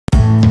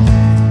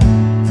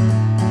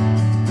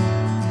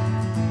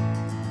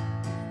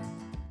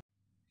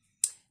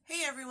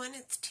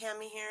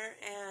Amie here,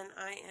 and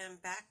I am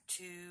back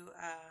to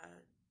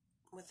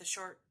with a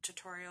short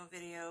tutorial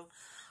video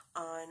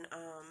on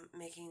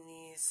making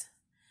these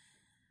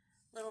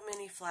little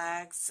mini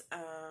flags,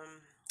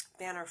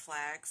 banner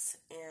flags,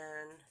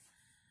 and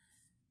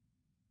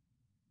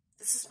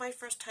this is my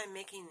first time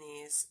making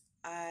these.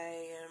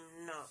 I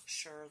am not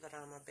sure that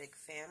I'm a big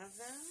fan of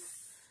them,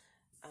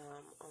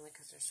 only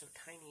because they're so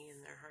tiny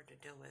and they're hard to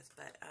deal with,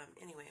 but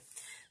anyway,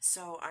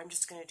 so I'm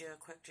just going to do a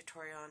quick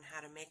tutorial on how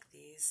to make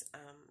these,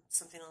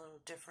 something a little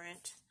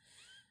different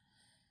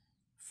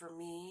for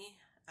me,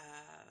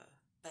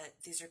 but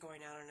these are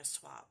going out on a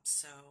swap.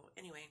 So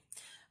anyway,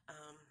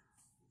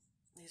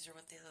 these are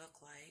what they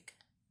look like.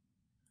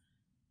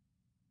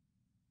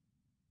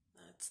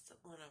 That's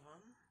one of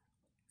them,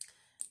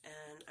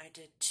 and I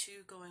did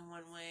two going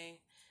one way,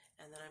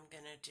 and then I'm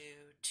going to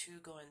do two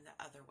going the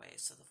other way.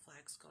 So the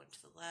flag's going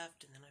to the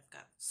left, and then I've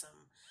got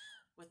some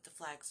with the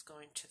flags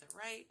going to the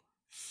right.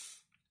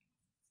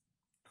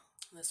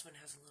 This one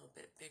has a little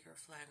bit bigger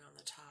flag on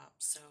the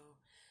top, so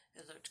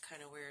it looked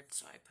kind of weird,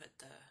 so I put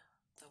the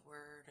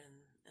word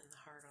and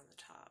the heart on the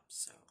top.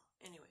 So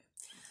anyway,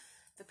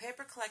 the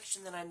paper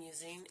collection that I'm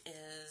using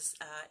is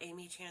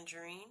Amie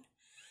Tangerine,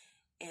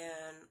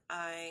 and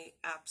I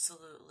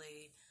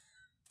absolutely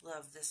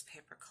love this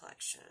paper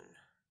collection.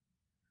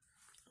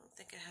 I don't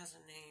think it has a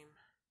name.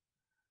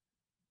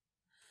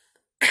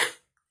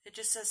 It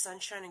just says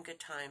Sunshine and Good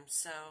Times.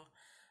 So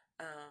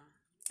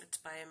it's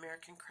by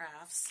American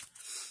Crafts,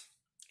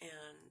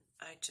 and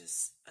I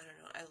don't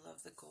know, I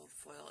love the gold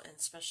foil, and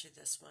especially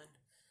this one.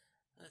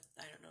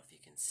 I don't know if you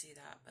can see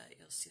that, but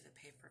you'll see the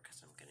paper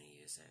because I'm going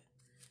to use it.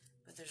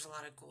 But there's a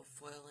lot of gold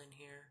foil in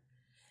here,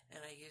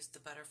 and I used the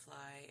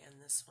butterfly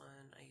and this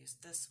one. I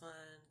used this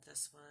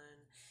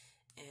one,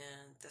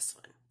 and this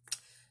one.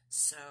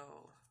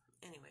 So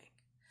anyway,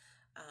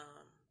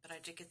 but I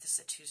did get this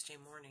at Tuesday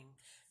morning.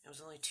 It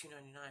was only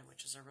 $2.99,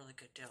 which is a really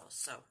good deal.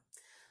 So,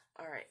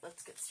 all right,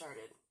 let's get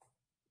started.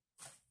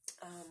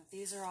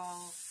 These are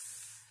all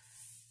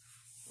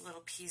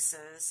little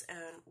pieces,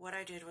 and what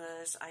I did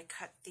was I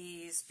cut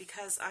these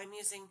because I'm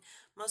using,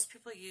 most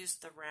people use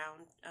the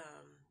round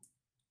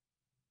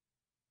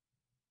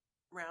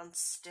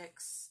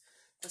sticks,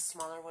 the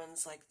smaller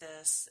ones like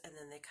this, and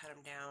then they cut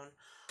them down,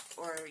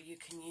 or you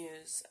can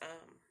use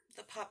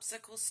the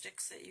popsicle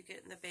sticks that you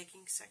get in the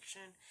baking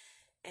section,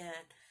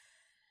 and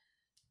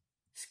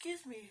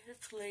excuse me,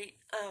 it's late,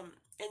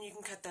 and you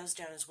can cut those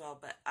down as well,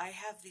 but I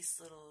have these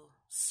little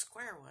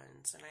square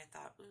ones, and I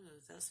thought, ooh,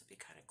 those would be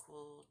kind of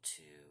cool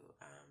to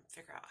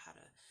figure out how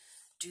to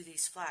do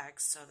these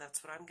flags, so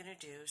that's what I'm going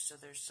to do. So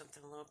there's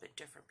something a little bit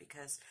different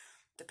because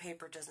the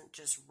paper doesn't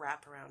just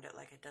wrap around it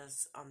like it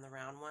does on the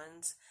round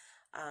ones,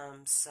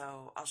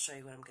 so I'll show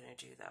you what I'm going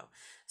to do though.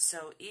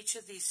 So each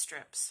of these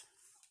strips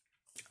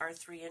are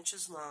 3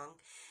 inches long,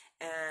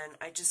 and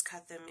I just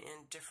cut them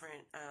in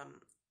different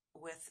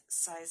width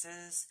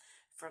sizes,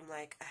 from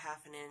like a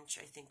 1/2 inch,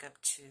 I think, up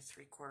to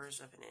 3/4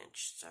 of an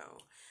inch.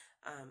 So,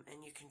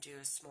 and you can do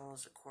as small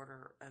as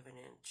 1/4 of an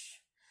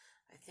inch.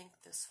 I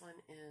think this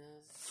one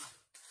is,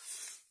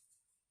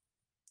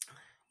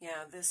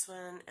 yeah, this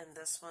one and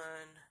this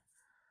one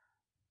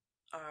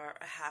are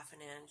a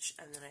 1/2 inch,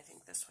 and then I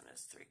think this one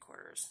is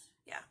 3/4.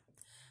 Yeah,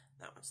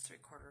 that one's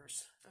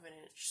 3/4 of an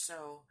inch.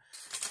 So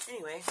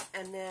anyway,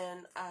 and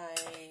then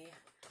I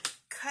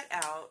cut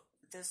out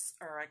this,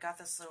 or I got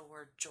this little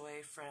word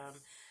joy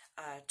from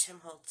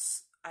Tim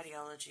Holtz's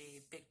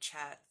Ideology Big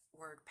Chat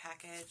word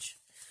package,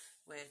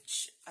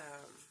 which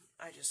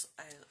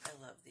I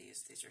love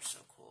these. These are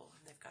so cool.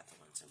 And they've got the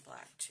ones in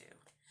black too.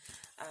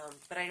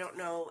 But I don't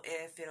know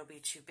if it'll be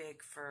too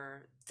big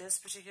for this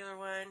particular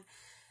one.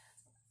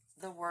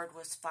 The word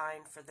was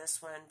fine for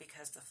this one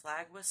because the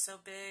flag was so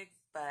big,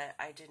 but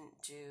I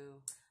didn't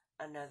do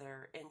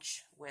another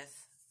inch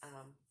width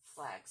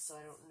flag, so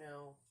I don't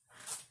know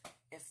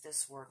if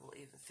this word will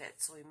even fit,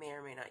 so we may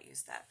or may not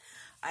use that.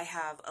 I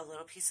have a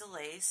little piece of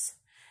lace,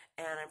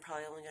 and I'm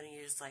probably only going to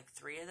use like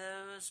 3 of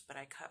those, but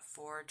I cut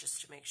 4 just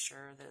to make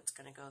sure that it's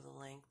going to go the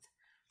length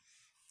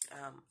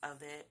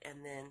of it.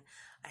 And then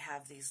I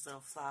have these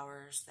little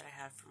flowers that I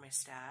have for my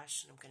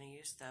stash, and I'm going to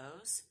use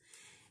those,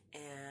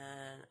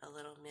 and a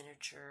little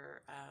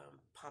miniature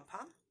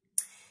pom-pom.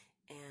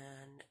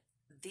 And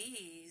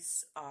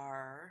these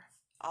are,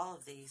 all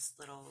of these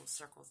little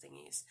circle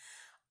thingies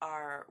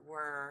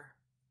were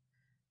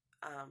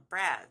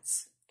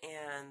brads,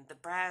 and the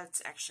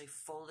brads actually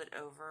folded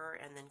over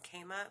and then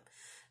came up.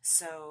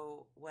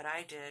 So what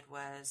I did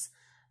was,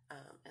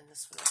 and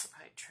this one I could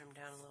probably trim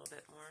down a little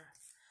bit more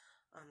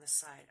on the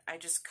side, I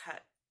just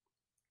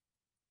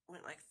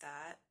went like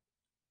that,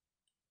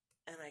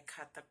 and I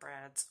cut the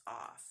brads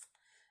off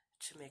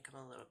to make them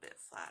a little bit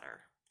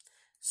flatter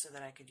so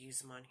that I could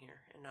use them on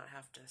here and not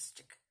have to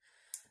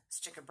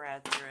stick a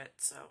brad through it.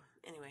 So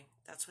anyway,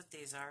 that's what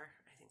these are.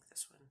 I think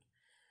this one,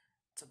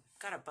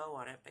 got a bow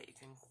on it, but you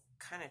can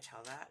kind of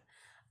tell that.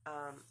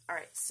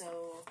 Alright,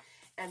 so,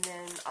 and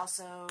then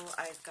also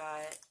I've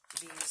got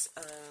these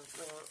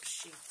little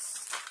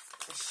sheets,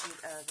 a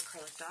sheet of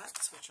acrylic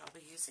dots, which I'll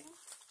be using.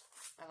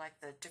 I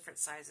like the different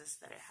sizes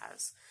that it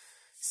has.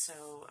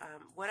 So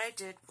what I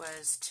did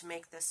was, to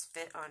make this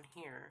fit on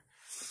here,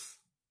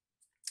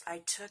 I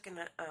took and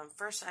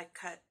first I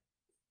cut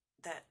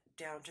that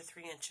down to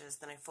 3 inches,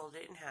 then I fold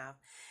it in half,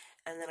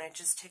 and then I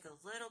just take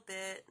a little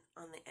bit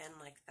on the end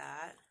like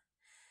that,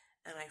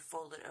 and I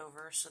fold it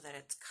over so that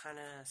it's kind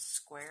of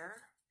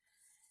square,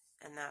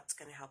 and that's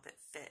going to help it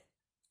fit.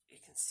 You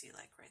can see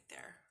like right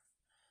there.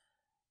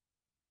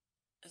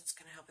 It's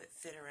going to help it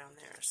fit around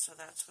there. So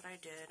that's what I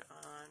did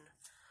on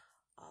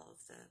all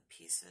of the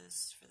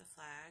pieces for the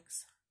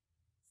flags.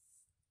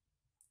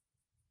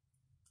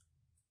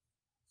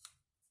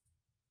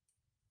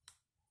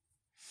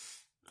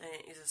 I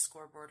didn't use a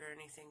scoreboard or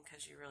anything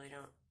because you really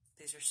don't,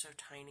 these are so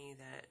tiny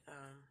that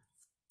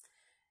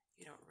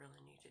you don't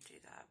really need to do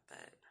that,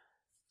 but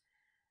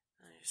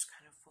I just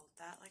kind of fold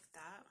that like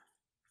that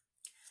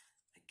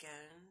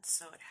again,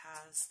 so it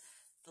has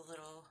the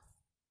little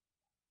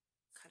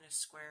kind of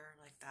square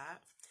like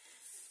that.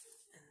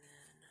 And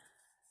then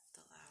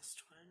the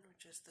last one,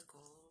 which is the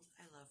gold.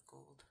 I love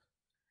gold.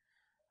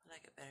 I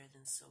like it better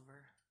than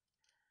silver.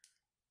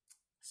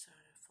 So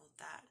I'm going to fold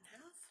that in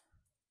half.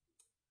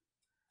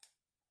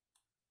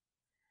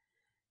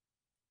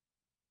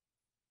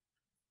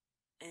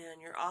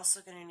 And you're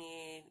also going to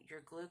need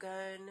your glue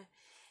gun.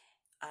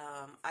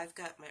 I've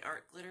got my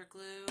art glitter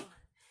glue,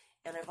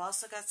 and I've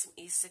also got some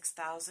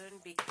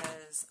E6000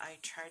 because I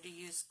tried to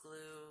use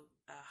glue,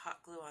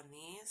 hot glue on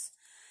these.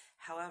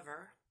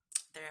 However,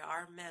 they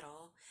are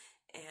metal,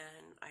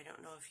 and I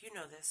don't know if you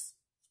know this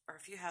or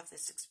if you have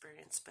this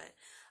experience, but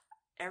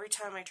every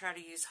time I try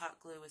to use hot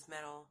glue with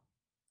metal,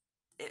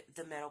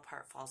 the metal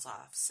part falls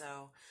off.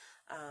 So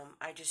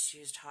I just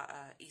used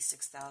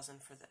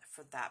E6000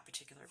 for that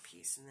particular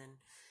piece, and then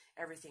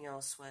everything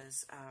else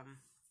was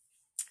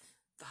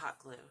the hot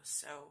glue.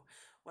 So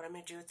what I'm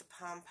going to do with the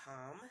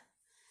pom-pom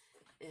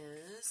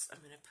is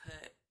I'm going to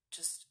put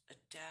just a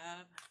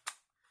dab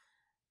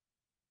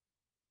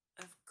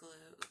of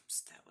glue.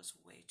 Oops, that was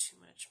way too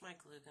much. My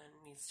glue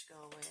gun needs to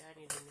go away. I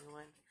need a new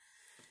one.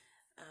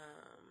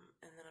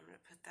 And then I'm going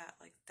to put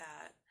that like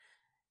that.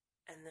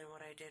 And then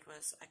what I did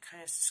was I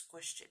kind of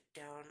squished it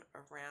down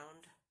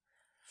around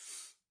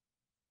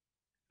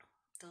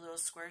the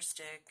little square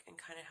stick and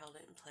kind of held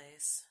it in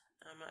place.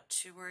 I'm not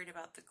too worried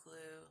about the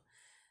glue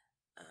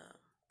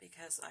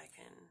because I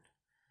can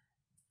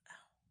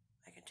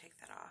take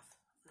that off.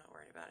 I'm not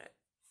worried about it.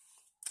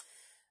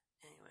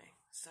 Anyway,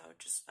 so I'm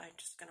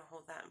just going to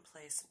hold that in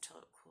place until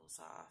it cools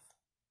off.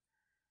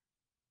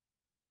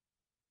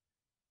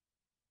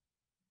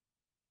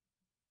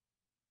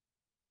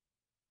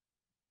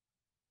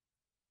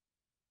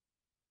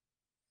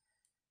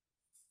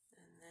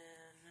 And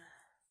then,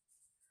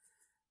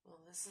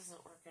 well, this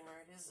isn't working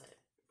right, is it?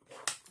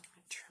 Let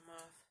me trim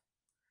off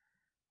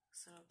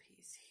this little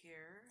piece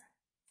here.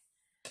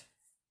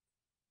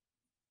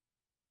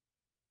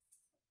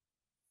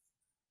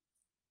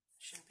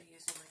 Shouldn't be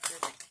using my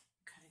good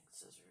cutting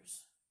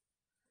scissors.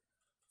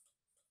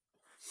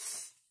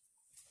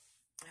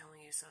 I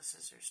only use those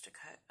scissors to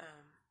cut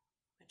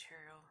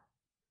material.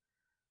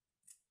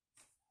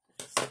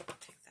 Just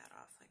take that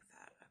off like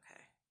that.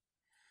 Okay,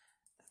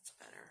 that's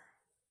better.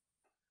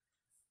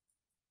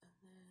 And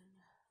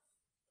then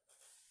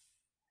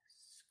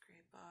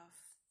scrape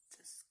off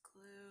this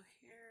glue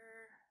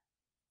here.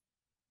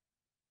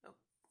 Oh,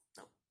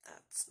 nope,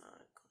 that's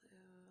not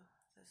glue.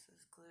 This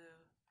is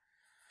glue.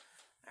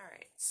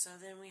 Alright, so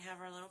then we have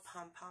our little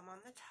pom-pom on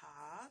the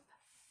top.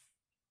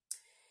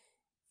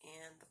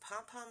 And the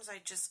pom-poms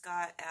I just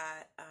got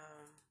at,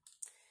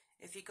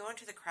 if you go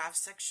into the craft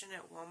section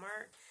at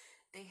Walmart,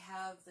 they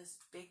have this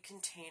big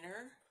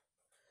container.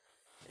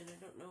 And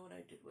I don't know what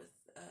I did with,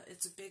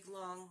 it's a big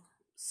long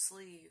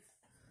sleeve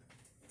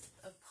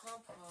of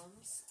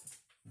pom-poms.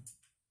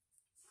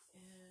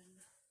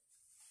 And,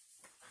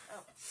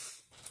 oh,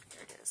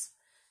 here it is.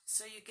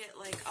 So you get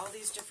like all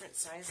these different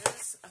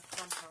sizes of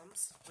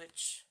pom-poms,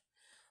 which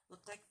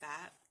look like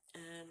that,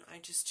 and I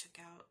just took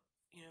out,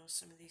 you know,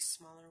 some of these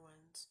smaller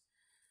ones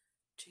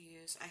to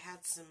use. I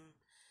had some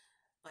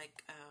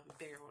like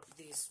bigger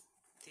these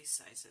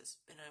sizes,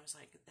 and I was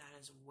like, that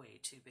is way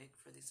too big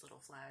for these little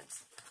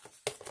flags.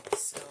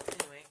 So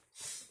anyway,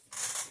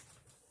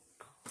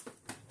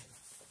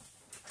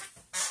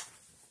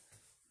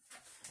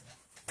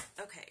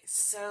 okay,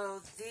 so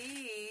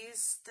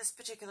this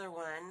particular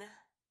one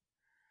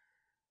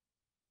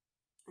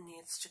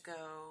needs to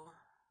go,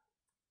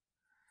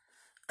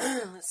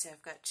 let's see,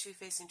 I've got two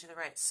facing to the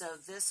right, so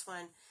this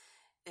one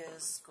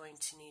is going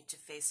to need to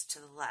face to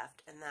the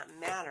left, and that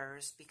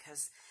matters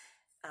because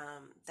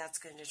that's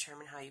going to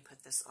determine how you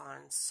put this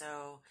on.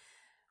 So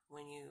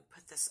when you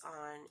put this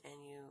on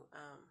and you,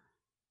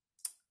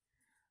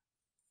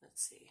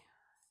 let's see,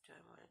 do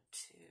I want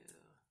to,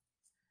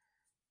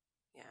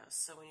 yeah,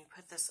 so when you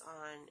put this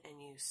on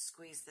and you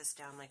squeeze this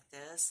down like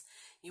this,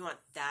 you want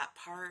that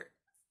part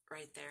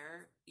right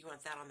there, you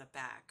want that on the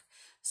back.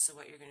 So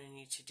what you're going to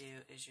need to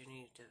do is you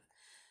need to,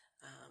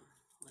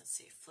 let's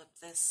see, flip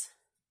this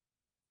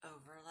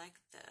over like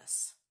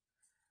this.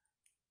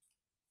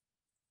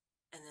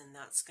 and then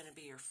that's going to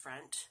be your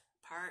front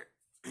part,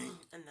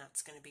 and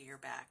that's going to be your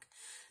back.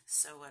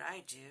 So what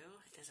I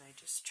do is I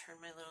just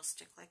turn my little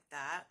stick like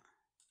that,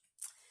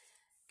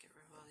 get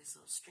rid of all these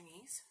little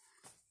stringies,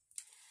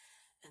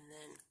 and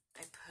then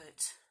I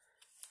put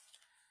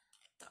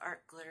the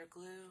art glitter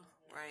glue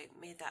where I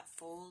made that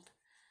fold,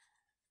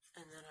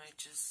 and then I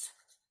just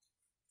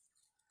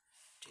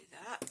do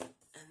that,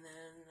 and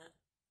then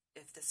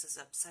if this is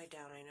upside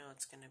down, I know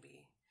it's going to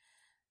be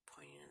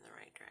pointing in the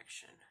right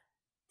direction.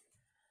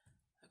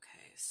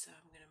 Okay, so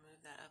I'm going to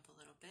move that up a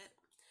little bit,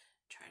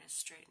 try to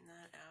straighten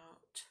that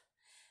out,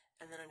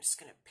 and then I'm just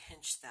going to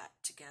pinch that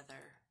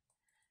together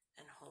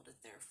and hold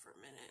it there for a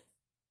minute,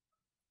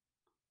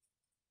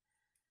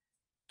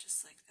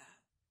 just like that.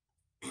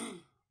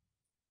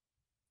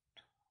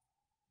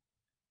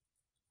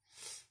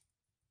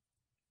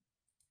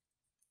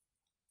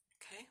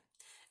 Okay,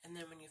 and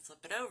then when you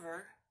flip it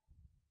over,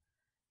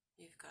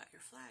 you've got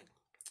your flag,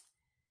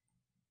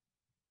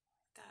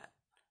 like that.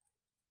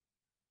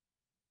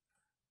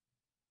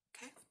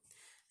 Okay,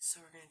 so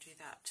we're going to do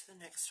that to the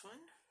next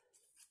one.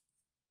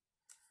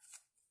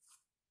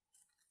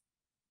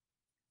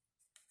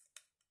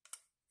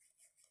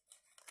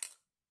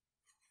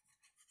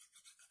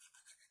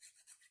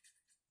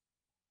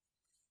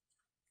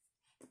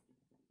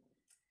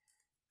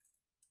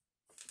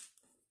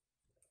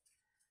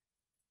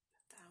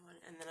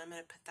 And then I'm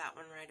going to put that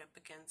one right up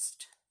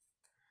against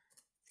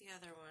the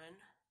other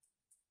one,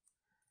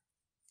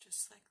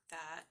 just like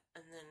that,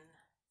 and then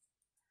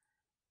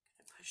I'm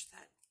going to push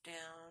that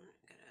down.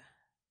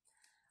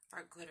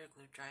 Our glitter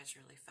glue dries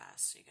really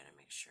fast, so you got to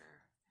make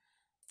sure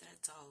that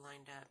it's all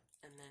lined up,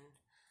 and then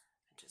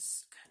I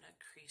just kind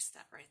of crease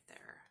that right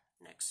there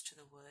next to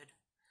the wood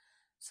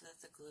so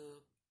that the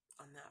glue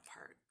on that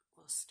part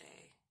will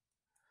stay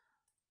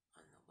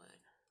on the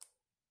wood.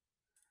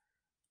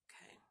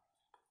 Okay.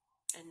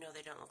 And no,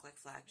 they don't look like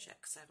flags yet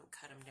because I haven't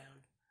cut them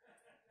down.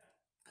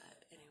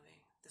 But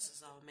anyway, this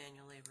is all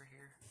manual labor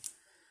here.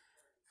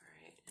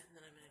 Alright, and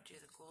then I'm going to do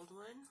the gold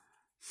one.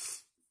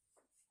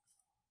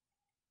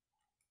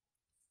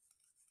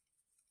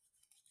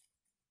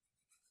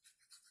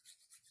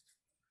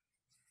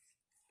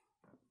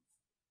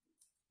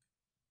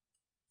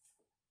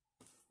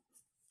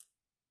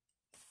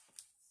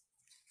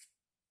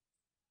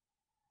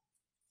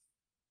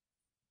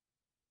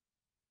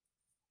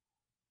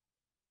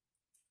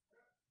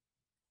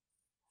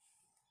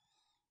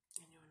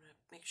 And you want to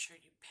make sure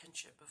you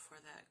pinch it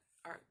before that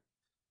art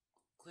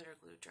glitter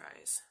glue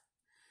dries,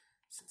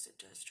 since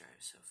it does dry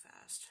so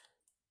fast.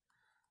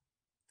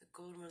 The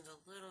gold one's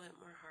a little bit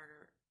more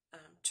harder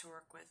to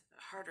work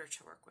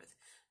with,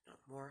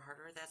 not more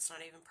harder, that's not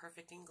even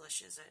perfect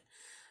English, is it?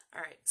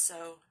 Alright,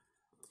 so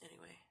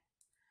anyway,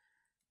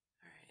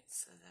 alright,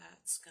 so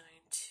that's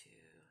going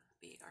to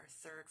be our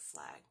third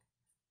flag.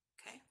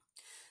 Okay,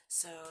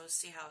 so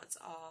see how it's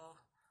all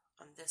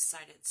on this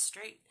side it's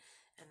straight,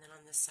 and then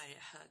on this side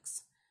it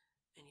hugs,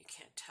 and you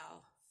can't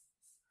tell.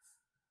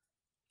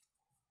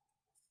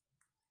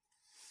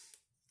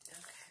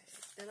 Okay,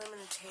 then I'm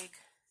going to take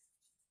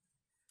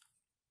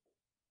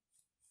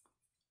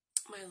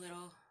my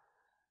little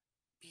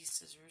bee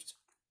scissors,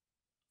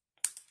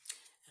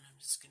 and I'm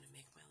just going to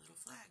make my little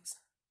flags.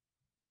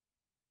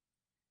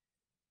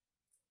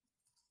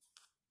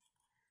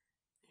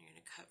 And you're going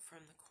to cut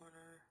from the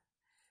corner.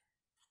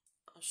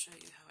 I'll show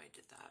you how I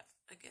did that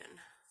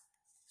again.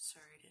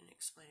 Sorry, I didn't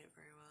explain it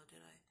very well,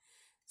 did I?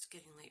 It's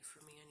getting late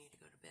for me. I need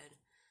to go to bed.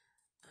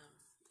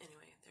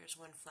 Anyway, there's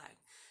one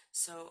flag.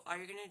 So all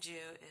you're going to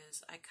do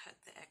is I cut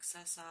the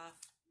excess off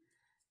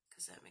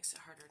because that makes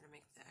it harder to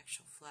make the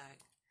actual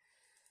flag.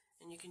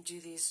 And you can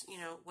do these, you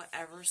know,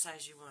 whatever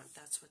size you want.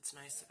 That's what's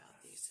nice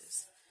about these,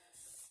 is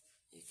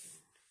you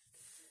can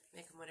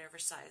make them whatever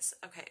size.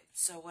 Okay,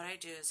 so what I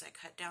do is I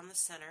cut down the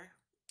center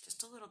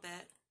just a little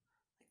bit,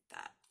 like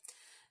that.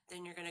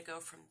 Then you're going to go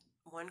from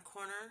one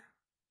corner.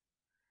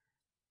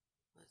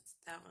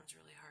 That one's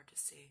really hard to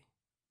see.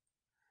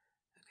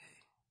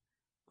 Okay,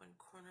 one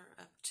corner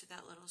up to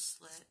that little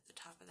slit, the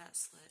top of that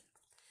slit,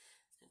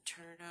 and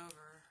turn it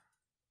over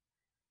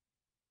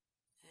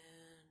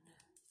and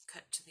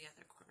cut to the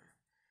other corner,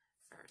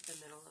 or the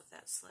middle of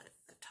that slit,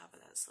 the top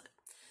of that slit.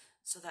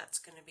 So that's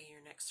going to be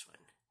your next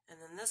one. And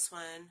then this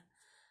one,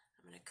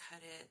 I'm going to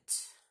cut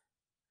it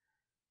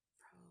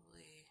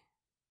probably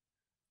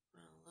a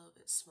little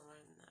bit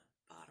smaller than that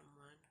bottom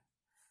one.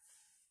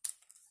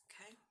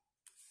 Okay,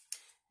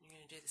 and you're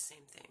going to do the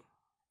same thing.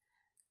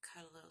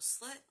 Cut a little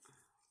slit,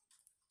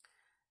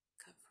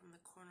 cut from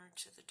the corner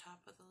to the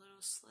top of the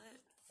little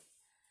slit,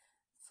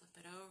 flip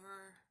it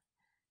over,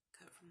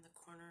 cut from the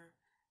corner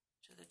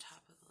to the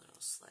top of the little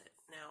slit.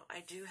 Now,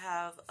 I do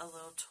have a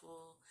little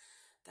tool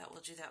that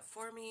will do that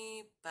for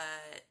me,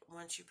 but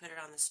once you put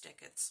it on the stick,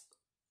 it's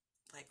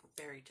like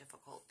very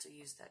difficult to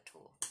use that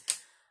tool.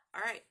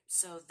 Alright,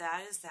 so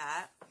that is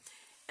that.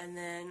 And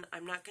then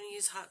I'm not going to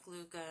use hot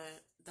glue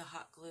gun, the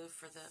hot glue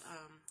for the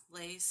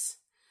lace.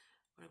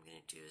 What I'm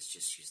going to do is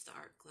just use the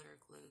art glitter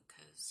glue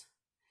because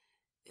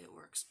it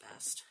works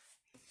best.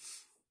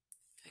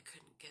 I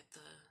couldn't get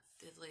the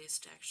lace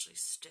to actually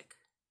stick.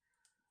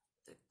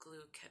 The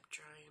glue kept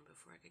drying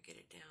before I could get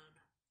it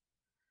down.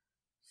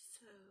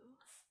 So,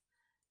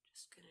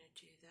 just gonna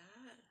do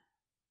that.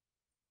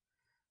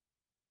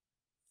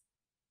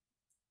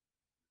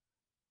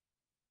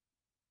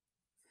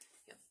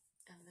 Yep,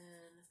 and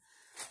then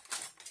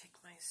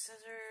take my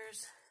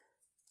scissors.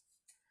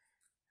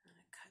 I'm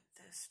gonna cut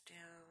this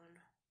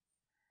down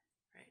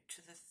right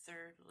to the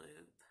third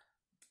loop.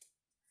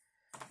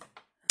 And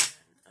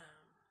then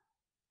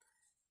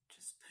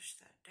just push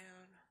that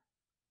down.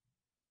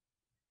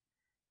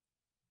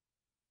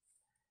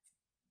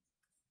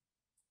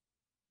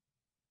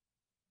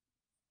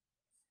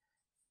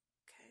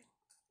 Okay,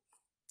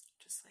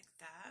 just like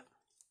that.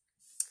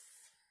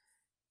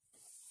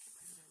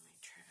 Get rid of my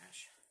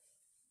trash.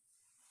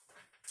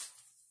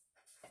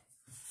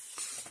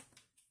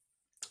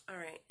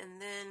 Alright,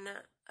 and then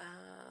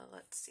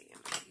let's see,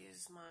 I'm going to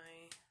use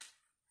my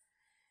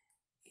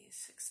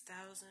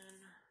E6000.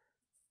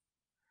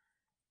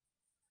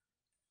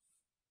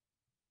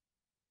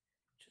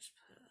 Just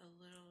put a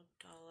little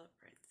dollop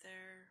right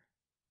there.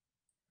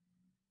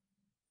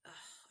 Ugh, I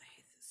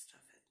hate this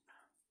stuff.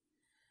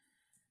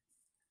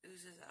 It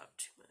oozes out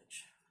too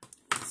much.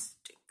 It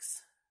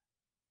stinks.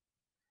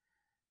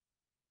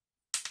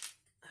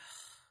 Ugh.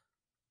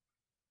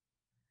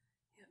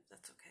 Yep,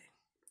 that's okay.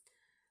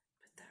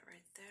 Put that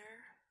right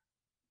there.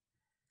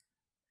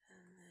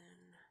 And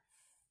then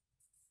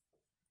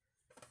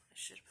I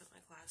should have put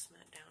my glass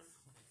mat down.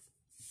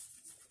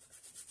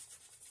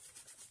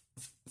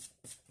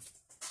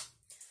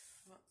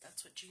 Well,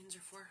 that's what jeans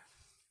are for.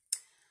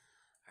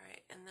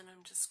 Alright, and then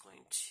I'm just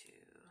going to,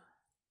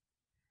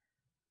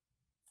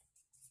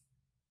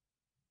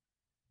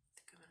 I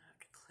think I'm going to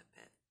have to clip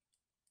it.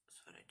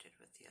 That's what I did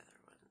with the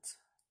other ones.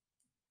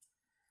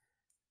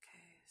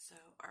 Okay, so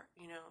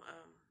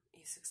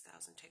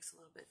E6000 takes a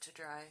little bit to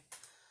dry.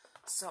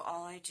 So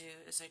all I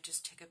do is I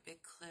just take a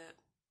big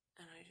clip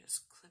and I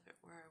just clip it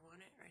where I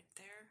want it, right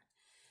there.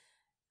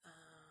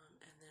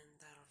 And then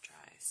that'll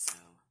dry. So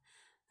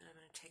then I'm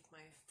going to take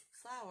my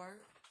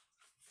flour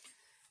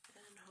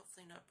and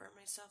hopefully not burn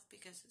myself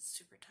because it's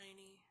super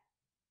tiny.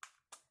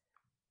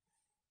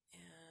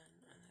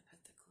 And I'm going to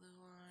put the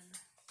glue on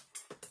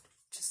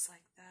just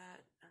like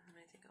that. And then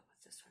I think I'll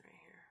put this one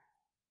right here.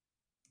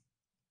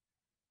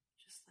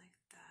 Just like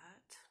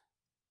that.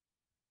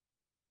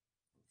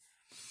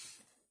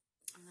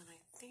 And then I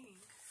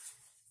think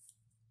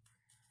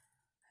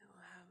I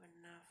will have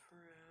enough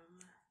room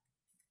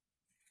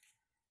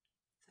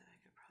that I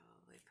could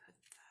probably put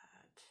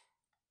that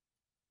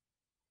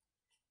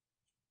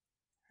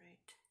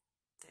right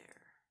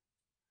there.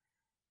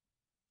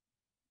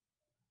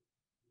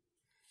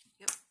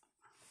 Yep,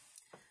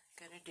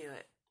 gonna do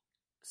it.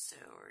 So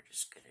we're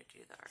just gonna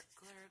do the art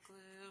glitter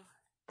glue,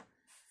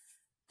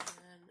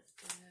 and I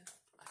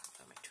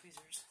got my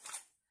tweezers.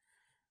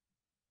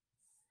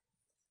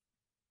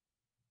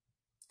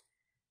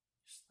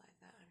 Just slide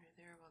that under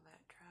there while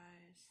that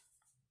dries.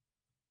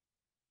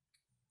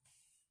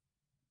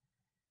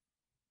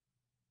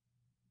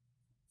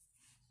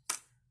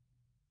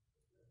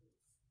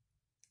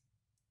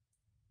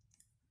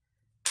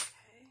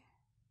 Okay.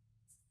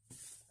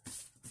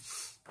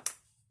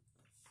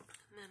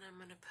 And then I'm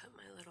gonna put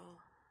my little,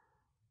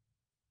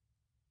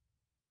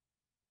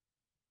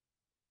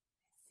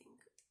 I think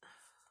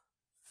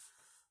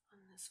on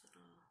this one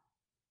I'll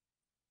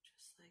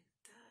just like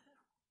that, and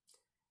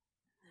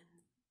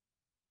then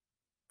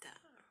that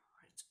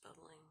where it's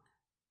bubbling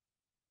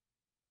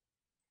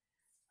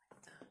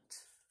like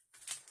that.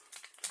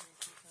 And I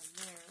think on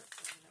there I'm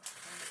gonna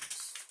put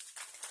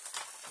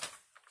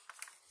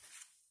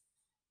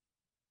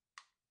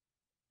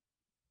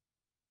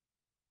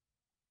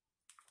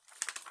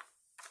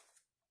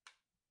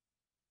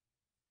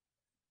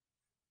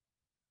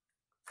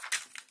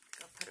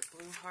I'll put a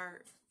blue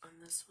heart on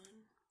this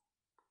one.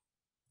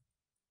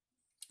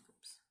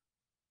 Oops.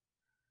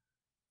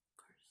 Of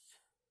course.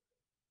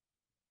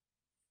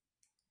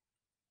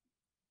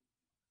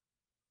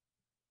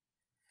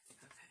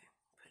 Okay,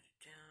 put it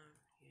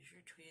down. Use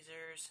your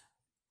tweezers.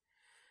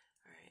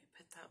 Alright,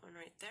 put that one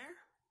right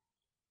there.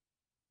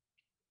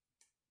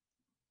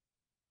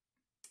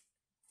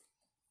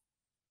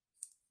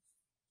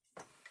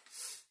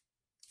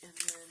 And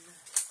then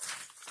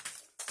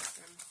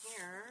from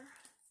here,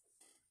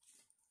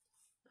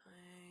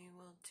 I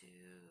will do,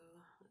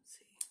 let's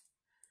see,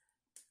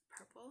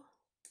 purple.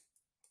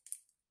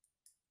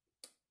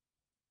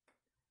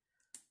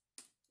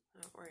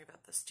 Don't worry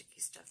about the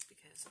sticky stuff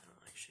because I don't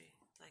actually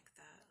like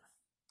that.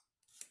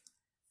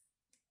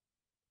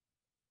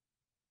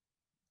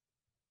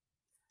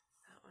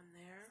 That one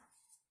there.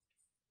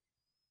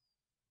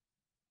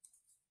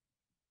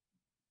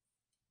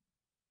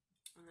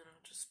 And then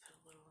I'll just put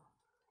a little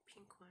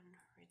pink one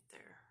right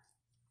there.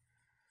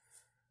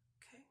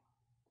 Okay.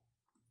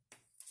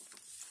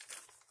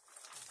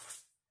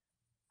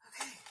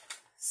 Okay,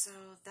 so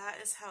that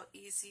is how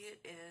easy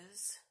it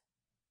is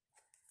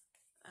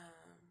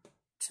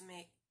to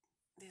make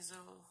these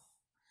little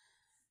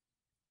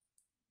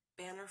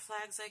banner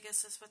flags, I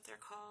guess is what they're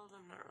called.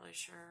 I'm not really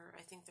sure.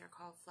 I think they're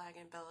called flag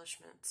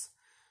embellishments.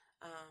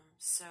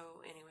 So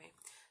anyway,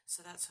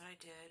 so that's what I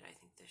did. I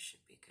think this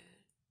should be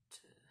good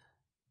to,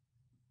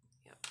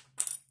 yep.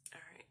 All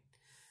right,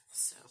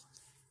 so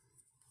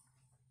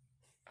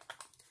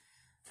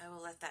I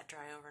will let that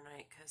dry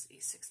overnight because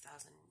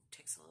E6000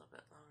 takes a little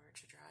bit longer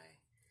to dry.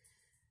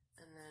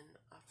 And then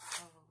I'll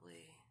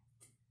probably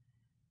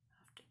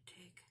have to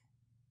take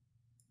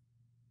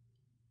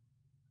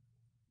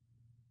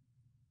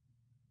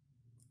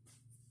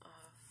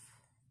off.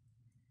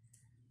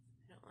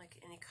 I don't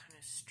like any kind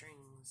of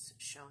strings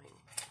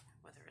showing,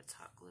 whether it's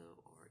hot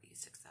glue or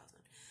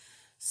E6000.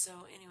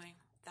 So anyway,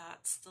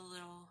 that's the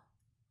little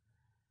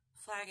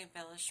flag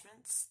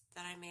embellishments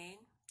that I made.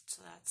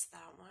 So that's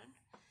that one.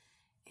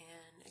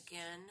 And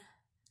again,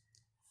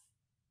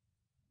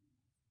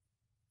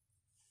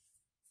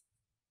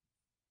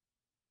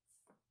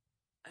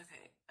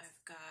 okay,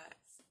 I've got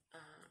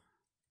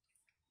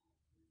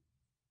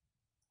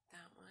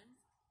that one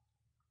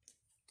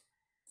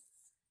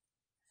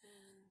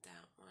and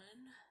that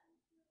one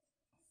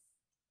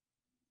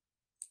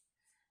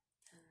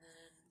and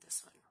then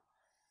this one.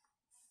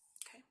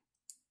 Okay,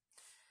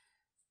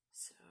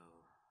 so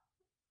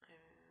I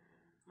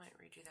might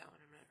redo that one.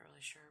 I'm not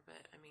really sure,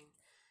 but I mean,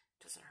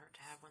 it doesn't hurt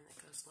to have one that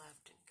goes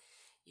left, and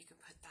you can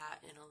put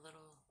that in a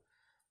little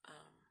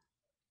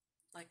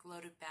like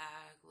loaded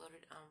bag,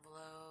 loaded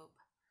envelope,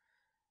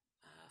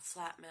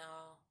 flat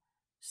mail,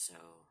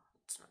 so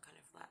it's not kind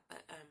of flat,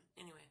 but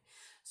anyway,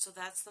 so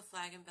that's the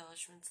flag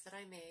embellishments that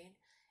I made,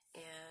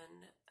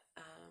 and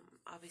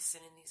I'll be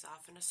sending these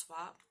off in a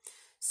swap.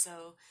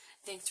 So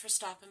thanks for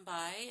stopping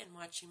by and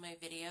watching my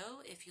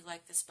video. If you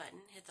like this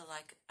button, hit the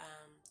like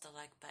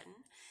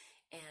button,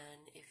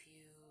 and if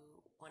you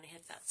want to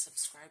hit that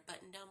subscribe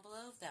button down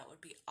below, that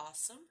would be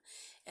awesome.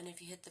 And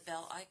if you hit the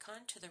bell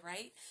icon to the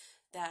right,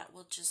 that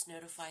will just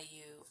notify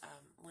you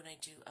when I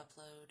do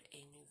upload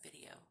a new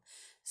video.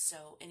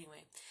 So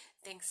anyway,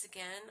 thanks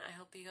again. I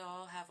hope you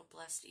all have a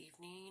blessed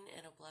evening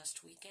and a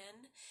blessed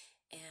weekend,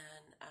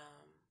 and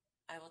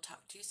I will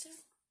talk to you soon.